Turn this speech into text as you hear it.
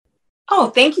Oh,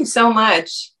 thank you so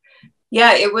much.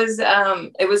 Yeah, it was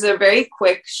a very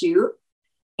quick shoot.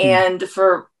 And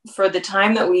for the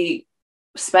time that we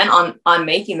spent on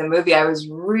making the movie, I was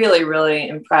really, really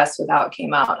impressed with how it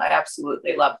came out. I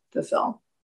absolutely loved the film.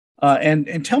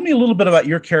 And tell me a little bit about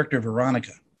your character,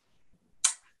 Veronica.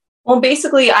 Well,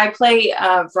 basically, I play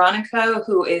Veronica,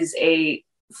 who is a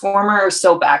former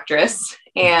soap actress,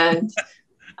 and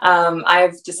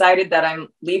I've decided that I'm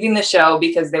leaving the show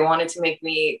because they wanted to make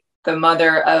me the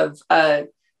mother of a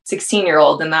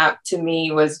 16-year-old, and that to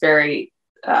me was very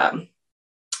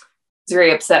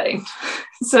upsetting.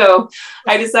 So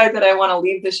I decided that I want to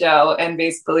leave the show, and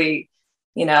basically,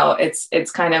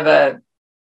 it's kind of a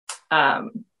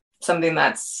something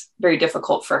that's very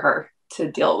difficult for her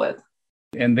to deal with.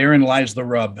 And therein lies the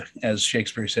rub, as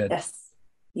Shakespeare said. Yes.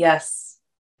 Yes.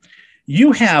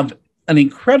 You have an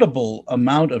incredible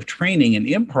amount of training in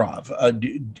improv.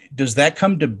 Does that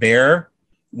come to bear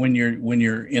when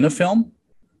you're in a film?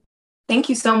 Thank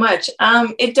you so much.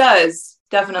 It does,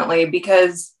 definitely,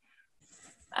 because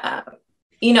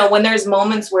when there's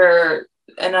moments where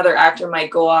another actor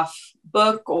might go off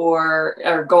book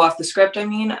or go off the script,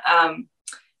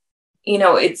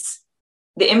 it's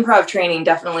the improv training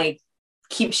definitely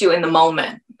keeps you in the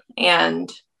moment,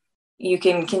 and you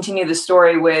can continue the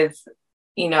story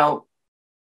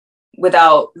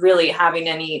without really having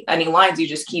any lines. You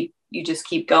just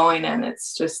keep going, and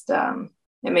it's just it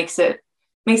makes it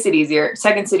easier.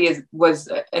 Second City was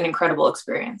an incredible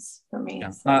experience for me.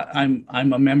 Yeah. I'm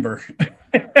a member.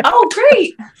 Oh,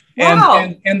 great!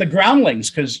 Wow. And the Groundlings,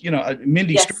 because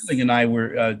Mindy Yes. Sterling and I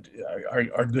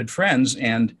are good friends,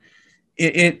 and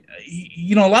it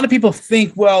a lot of people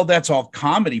think, well, that's all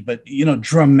comedy, but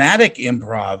dramatic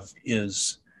improv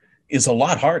is a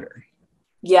lot harder.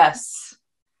 Yes.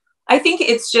 I think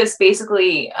it's just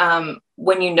basically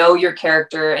when you know your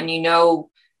character and you know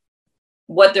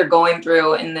what they're going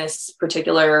through in this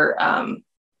particular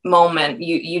moment,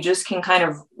 you just can kind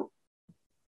of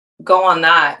go on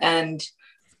that, and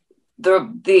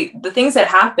the things that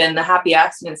happen, the happy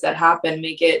accidents that happen,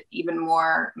 make it even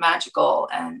more magical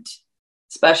and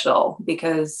special,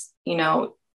 because you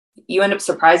end up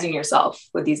surprising yourself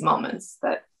with these moments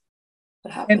that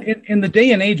happen. And in the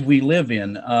day and age we live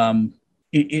in,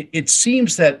 it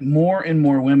seems that more and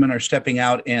more women are stepping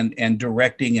out and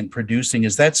directing and producing.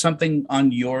 Is that something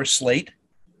on your slate?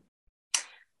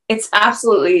 It's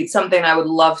absolutely something I would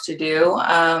love to do.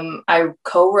 I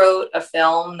co-wrote a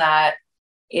film that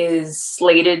is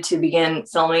slated to begin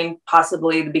filming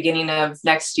possibly the beginning of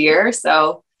next year.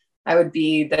 So I would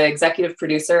be the executive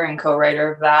producer and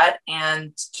co-writer of that.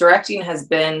 And directing has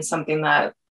been something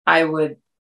that I would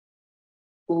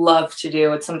love to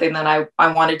do. It's something that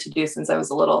I wanted to do since I was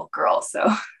a little girl.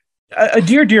 So a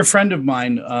dear friend of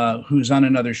mine who's on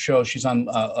another show, she's on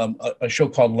a show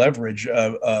called Leverage,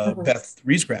 Beth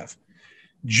Riesgraf,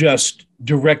 just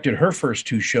directed her first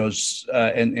two shows,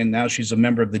 and now she's a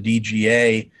member of the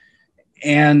DGA.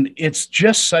 And it's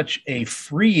just such a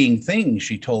freeing thing,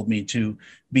 she told me, to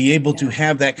be able to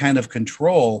have that kind of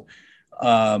control,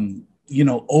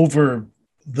 over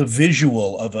the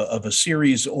visual of a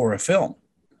series or a film.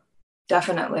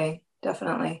 Definitely.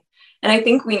 And I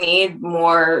think we need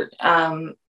more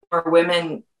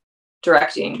women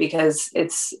directing, because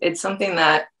it's something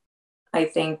that I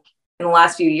think in the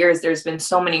last few years, there's been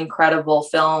so many incredible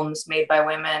films made by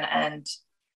women. And,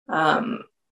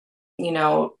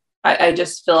 I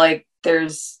just feel like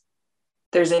there's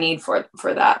a need for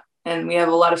that. And we have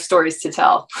a lot of stories to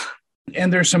tell.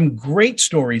 And there's some great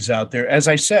stories out there. As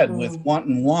I said, with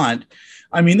Wanton Want,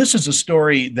 this is a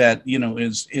story that,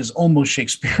 is almost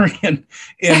Shakespearean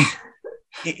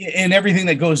in everything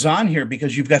that goes on here,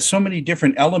 because you've got so many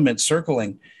different elements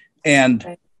circling.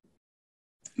 And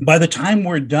by the time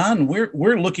we're done,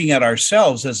 we're looking at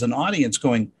ourselves as an audience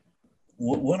going,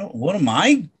 what am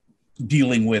I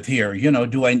dealing with here?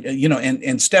 Do I,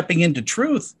 and stepping into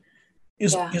truth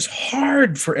is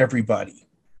hard for everybody.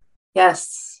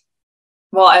 Yes.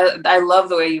 Well, I love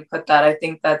the way you put that. I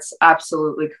think that's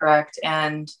absolutely correct.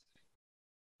 And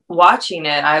watching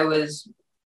it,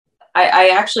 I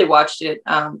actually watched it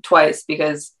twice,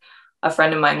 because a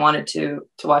friend of mine wanted to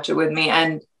watch it with me.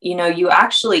 And, you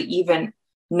actually even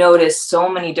notice so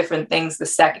many different things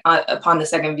upon the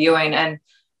second viewing. And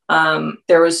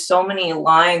there was so many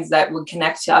lines that would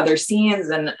connect to other scenes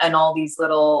and all these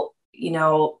little,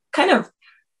 kind of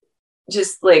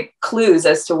just like clues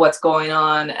as to what's going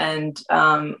on. And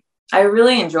I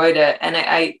really enjoyed it. And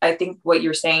I think what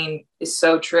you're saying is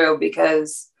so true,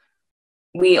 because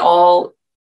we all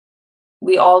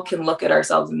can look at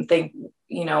ourselves and think,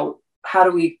 how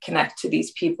do we connect to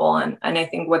these people? And I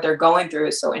think what they're going through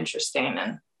is so interesting,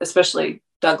 and especially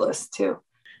Douglas too.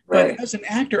 But Right. as an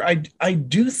actor, I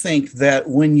do think that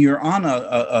when you're on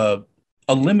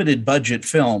a limited budget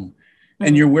film and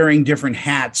Mm-hmm. you're wearing different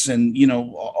hats and, you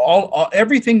know, all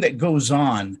everything that goes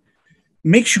on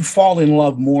makes you fall in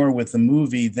love more with the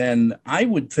movie than I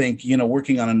would think, you know,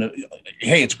 working on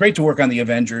hey, it's great to work on the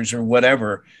Avengers or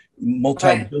whatever, Right.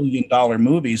 multi-billion dollar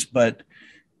movies, but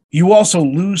you also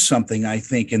lose something, I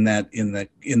think, in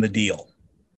the deal.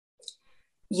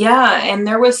 Yeah, and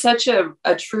there was such a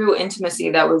true intimacy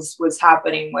that was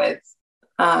happening with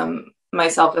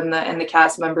myself and the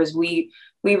cast members. We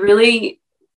really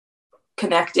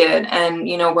connected, and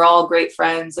you know, we're all great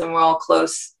friends and we're all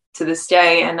close to this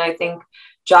day. And I think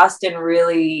Justin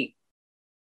really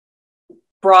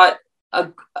brought a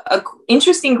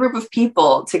interesting group of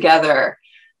people together.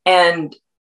 And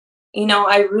you know,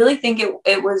 I really think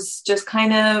it was just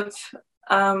kind of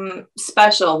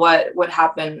special what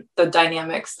happened, the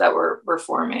dynamics that were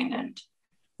forming, and I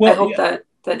Well, hope yeah,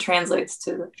 that translates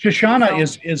to the Shoshana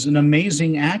film. is an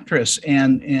amazing actress,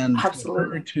 and for her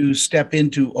Absolutely. to step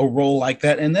into a role like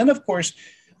that, and then of course,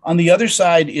 on the other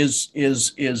side is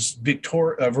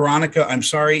Veronica. I'm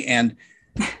sorry, and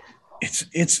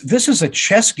it's this is a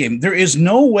chess game. There is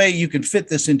no way you can fit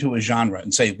this into a genre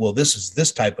and say, well, this is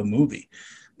this type of movie,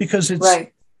 because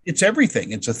Right. it's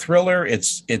everything. It's a thriller.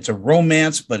 It's a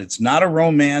romance, but it's not a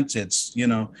romance. It's, you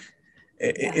know,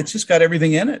 Yeah. it's just got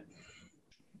everything in it.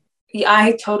 Yeah,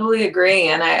 I totally agree,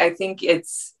 and I think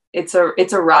it's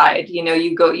a ride. You know,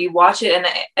 you watch it,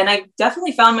 and I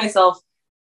definitely found myself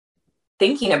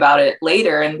thinking about it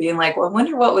later and being like, well, I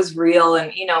wonder what was real,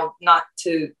 and you know, not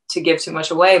to give too much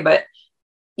away, but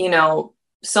you know,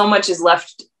 so much is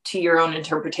left to your own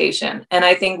interpretation. And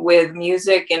I think with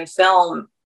music and film,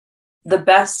 the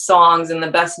best songs and the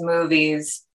best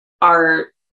movies are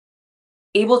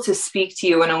able to speak to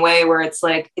you in a way where it's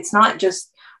like, it's not just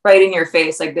right in your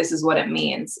face, like this is what it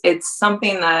means. It's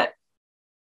something that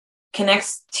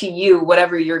connects to you,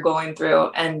 whatever you're going through.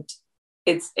 And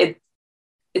it's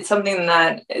it's something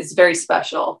that is very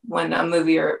special when a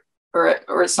movie or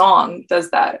a song does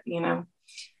that, you know.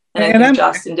 And I And think I'm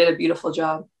Justin did a beautiful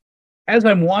job. as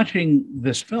I'm watching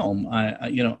this film,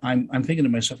 you know, I'm thinking to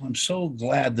myself, I'm so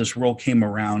glad this role came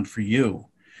around for you,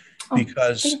 Oh,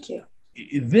 because thank you.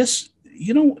 this,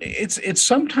 you know, it's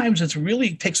sometimes it's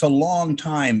really takes a long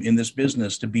time in this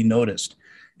business to be noticed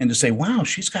and to say, wow,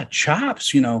 she's got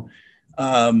chops, you know.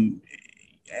 Um,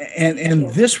 Thank and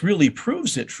you. this really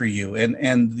proves it for you,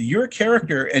 and your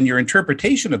character and your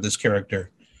interpretation of this character,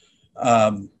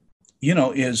 um, you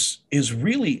know, is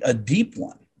really a deep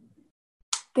one.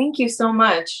 Thank you so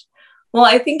much. Well,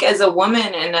 I think as a woman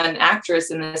and an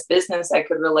actress in this business, I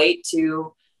could relate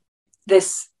to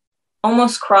this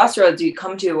almost crossroads you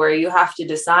come to where you have to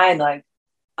decide, like,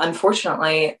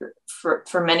 unfortunately,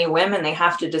 for many women, they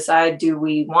have to decide, do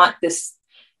we want this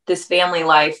family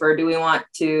life, or do we want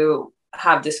to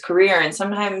have this career? And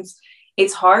sometimes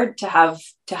it's hard to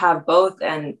have both.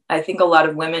 And I think a lot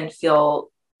of women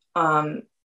feel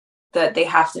that they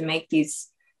have to make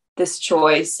this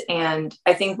choice. And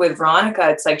I think with Veronica,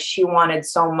 it's like she wanted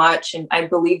so much, and I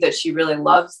believe that she really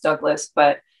loves Douglas,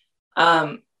 but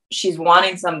she's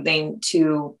wanting something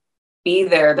to be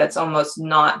there that's almost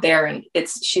not there, and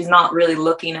she's not really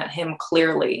looking at him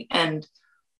clearly. And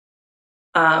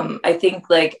I think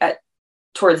like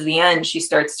towards the end, she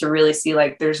starts to really see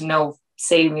like there's no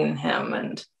saving him,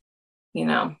 and you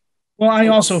know, Well,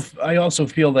 it's I also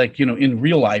feel like, you know, in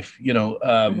real life, you know,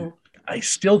 mhm. I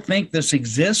still think this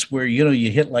exists where, you know,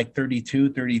 you hit like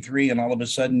 32, 33, and all of a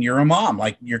sudden you're a mom,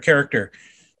 like your character.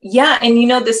 Yeah. And you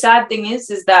know, the sad thing is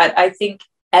that I think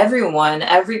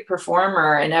every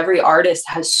performer and every artist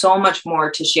has so much more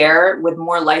to share with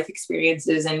more life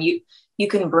experiences. And you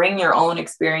can bring your own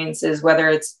experiences, whether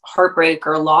it's heartbreak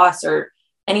or loss or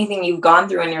anything you've gone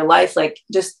through in your life, like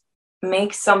just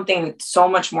make something so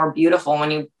much more beautiful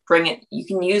when you bring it. You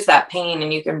can use that pain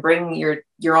and you can bring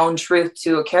your own truth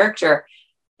to a character.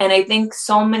 And I think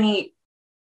so many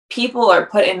people are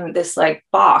put in this like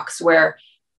box where,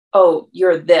 oh,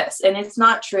 you're this. And it's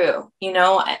not true. You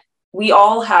know, we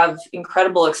all have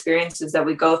incredible experiences that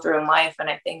we go through in life. And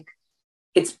I think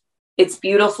it's, it's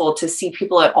beautiful to see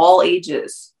people at all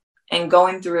ages and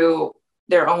going through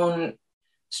their own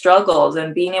struggles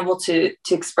and being able to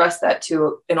express that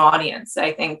to an audience.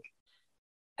 I think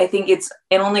it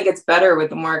only gets better with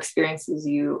the more experiences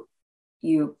you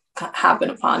happen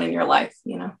upon in your life,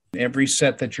 you know. Every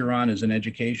set that you're on is an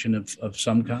education of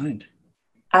some kind.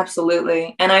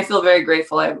 Absolutely. And I feel very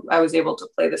grateful I was able to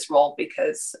play this role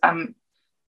because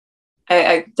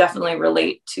I definitely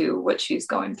relate to what she's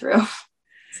going through.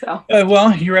 So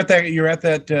well, you're at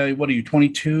that what are you,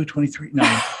 22, 23? No.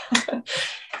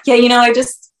 yeah,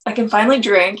 I can finally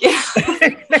drink.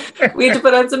 We had to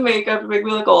put on some makeup to make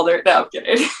me look older. No, I'm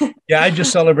kidding. Yeah, I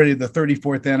just celebrated the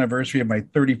 34th anniversary of my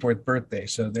 34th birthday.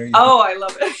 So there you go. Oh, I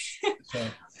love it. So,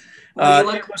 well,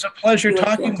 it was a pleasure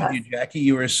talking with you, Jackie.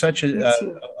 You were such a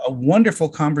wonderful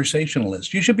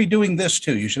conversationalist. You should be doing this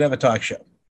too. You should have a talk show.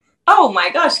 Oh my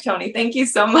gosh, Tony, thank you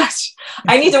so much.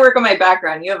 I need to work on my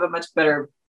background. You have a much better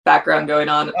background going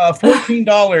on.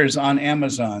 $14 on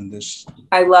Amazon.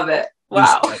 I love it.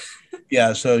 Wow.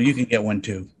 Yeah, so you can get one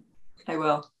too. I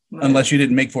will. Unless you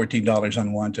didn't make $14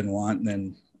 on Wanton Want,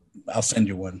 then I'll send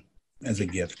you one as a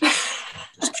gift.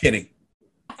 Just kidding.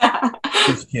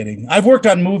 Just kidding. I've worked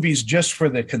on movies just for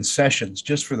the concessions,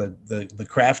 just for the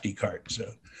crafty cart.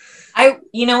 So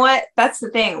you know what? That's the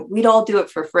thing. We'd all do it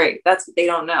for free. That's what they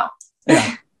don't know.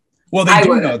 Yeah. Well, they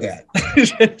do know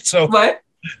that. So what?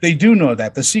 They do know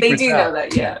that. The secret's They do out. know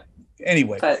that, yeah.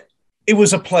 Anyway, it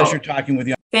was a pleasure talking with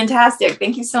you. Fantastic.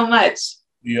 Thank you so much.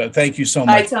 Yeah, thank you so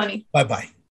Bye, much. Tony. Bye-bye.